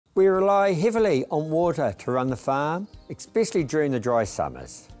We rely heavily on water to run the farm, especially during the dry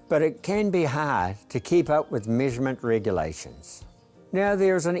summers, but it can be hard to keep up with measurement regulations. Now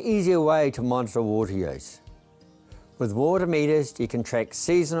there is an easier way to monitor water use. With water meters, you can track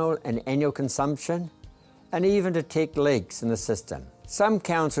seasonal and annual consumption and even detect leaks in the system. Some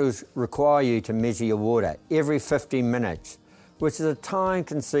councils require you to measure your water every 15 minutes, which is a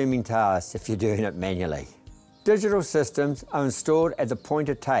time-consuming task if you're doing it manually. Digital systems are installed at the point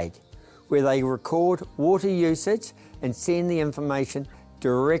of take, where they record water usage and send the information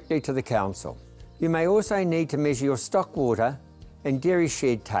directly to the council. You may also need to measure your stock water and dairy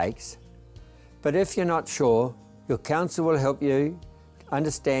shed takes, but if you're not sure, your council will help you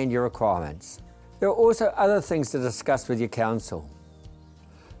understand your requirements. There are also other things to discuss with your council,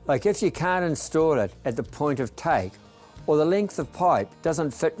 like if you can't install it at the point of take or the length of pipe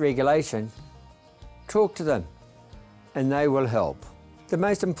doesn't fit regulations, talk to them and they will help. The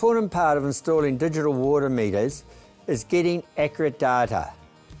most important part of installing digital water meters is getting accurate data.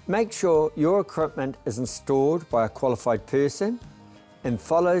 Make sure your equipment is installed by a qualified person and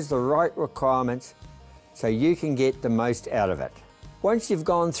follows the right requirements so you can get the most out of it. Once you've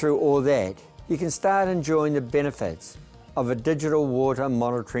gone through all that, you can start enjoying the benefits of a digital water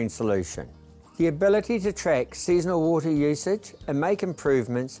monitoring solution. The ability to track seasonal water usage and make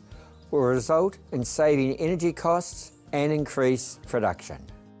improvements will result in saving energy costs and increase production.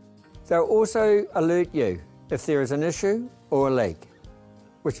 They'll also alert you if there is an issue or a leak,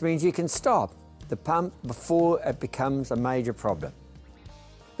 which means you can stop the pump before it becomes a major problem.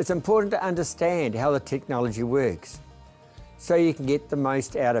 It's important to understand how the technology works so you can get the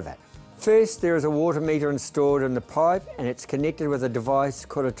most out of it. First, there is a water meter installed in the pipe and it's connected with a device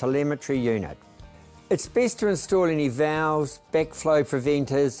called a telemetry unit. It's best to install any valves, backflow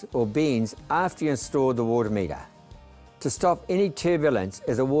preventers or bends after you install the water meter to stop any turbulence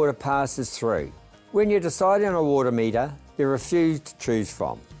as the water passes through. When you're deciding on a water meter, there are a few to choose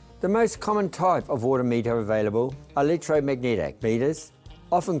from. The most common type of water meter available are electromagnetic meters,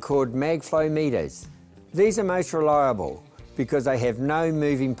 often called magflow meters. These are most reliable because they have no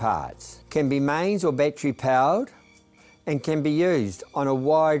moving parts, can be mains or battery powered, and can be used on a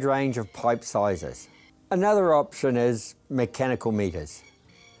wide range of pipe sizes. Another option is mechanical meters.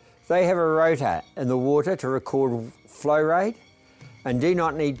 They have a rotor in the water to record flow rate and do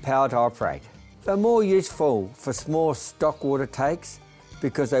not need power to operate. They're more useful for small stock water takes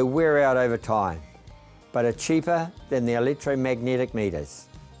because they wear out over time, but are cheaper than the electromagnetic meters.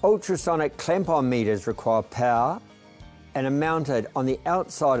 Ultrasonic clamp-on meters require power and are mounted on the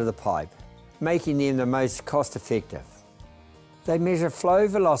outside of the pipe, making them the most cost-effective. They measure flow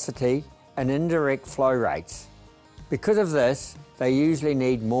velocity and indirect flow rates. Because of this, they usually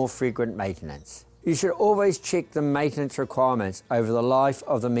need more frequent maintenance. You should always check the maintenance requirements over the life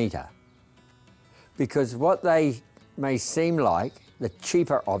of the meter, because what they may seem like the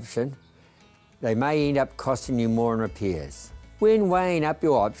cheaper option, they may end up costing you more in repairs. When weighing up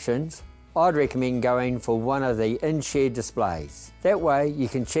your options, I'd recommend going for one of the in-shed displays. That way you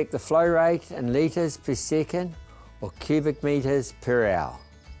can check the flow rate in litres per second or cubic metres per hour.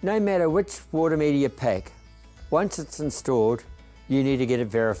 No matter which water meter you pick, once it's installed, you need to get it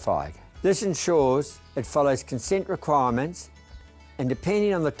verified. This ensures it follows consent requirements, and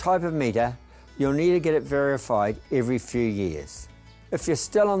depending on the type of meter, you'll need to get it verified every few years. If you're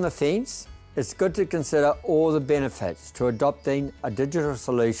still on the fence, it's good to consider all the benefits to adopting a digital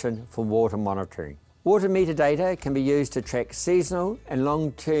solution for water monitoring. Water meter data can be used to track seasonal and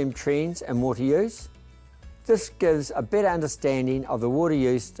long-term trends in water use. This gives a better understanding of the water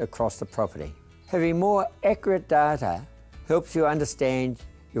use across the property. Having more accurate data helps you understand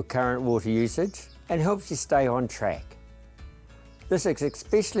your current water usage and helps you stay on track. This is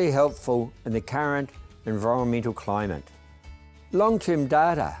especially helpful in the current environmental climate. Long-term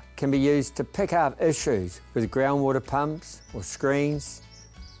data can be used to pick up issues with groundwater pumps or screens,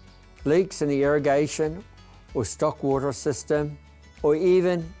 leaks in the irrigation or stock water system, or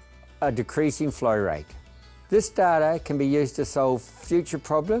even a decreasing flow rate. This data can be used to solve future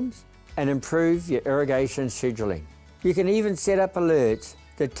problems and improve your irrigation scheduling. You can even set up alerts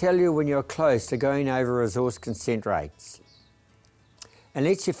that tell you when you're close to going over resource consent rates and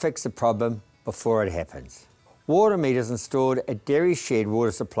lets you fix the problem before it happens. Water meters installed at dairy shed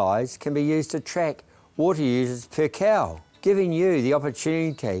water supplies can be used to track water usage per cow, giving you the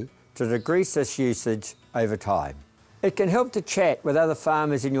opportunity to decrease this usage over time. It can help to chat with other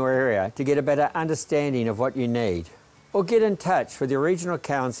farmers in your area to get a better understanding of what you need, or get in touch with your regional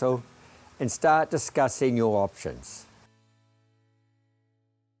council and start discussing your options.